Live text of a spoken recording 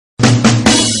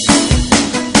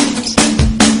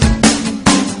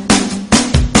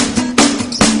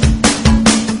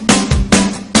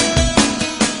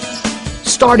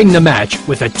starting the match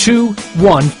with a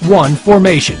 2-1-1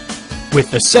 formation, with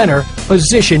the center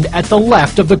positioned at the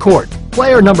left of the court.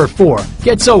 Player number 4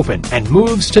 gets open and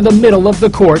moves to the middle of the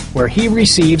court, where he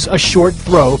receives a short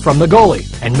throw from the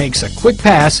goalie and makes a quick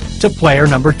pass to player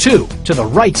number 2 to the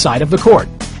right side of the court.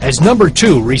 As number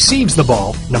 2 receives the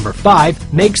ball, number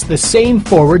 5 makes the same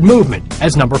forward movement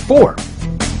as number 4.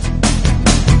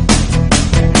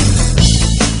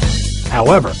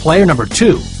 However, player number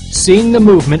 2, seeing the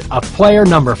movement of player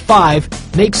number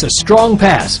 5, makes a strong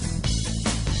pass,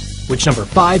 which number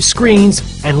 5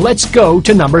 screens and lets go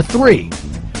to number 3,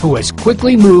 who has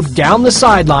quickly moved down the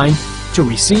sideline to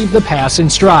receive the pass in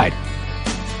stride.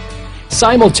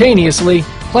 Simultaneously,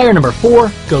 player number 4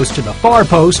 goes to the far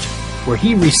post, where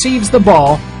he receives the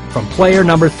ball from player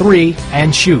number 3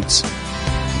 and shoots.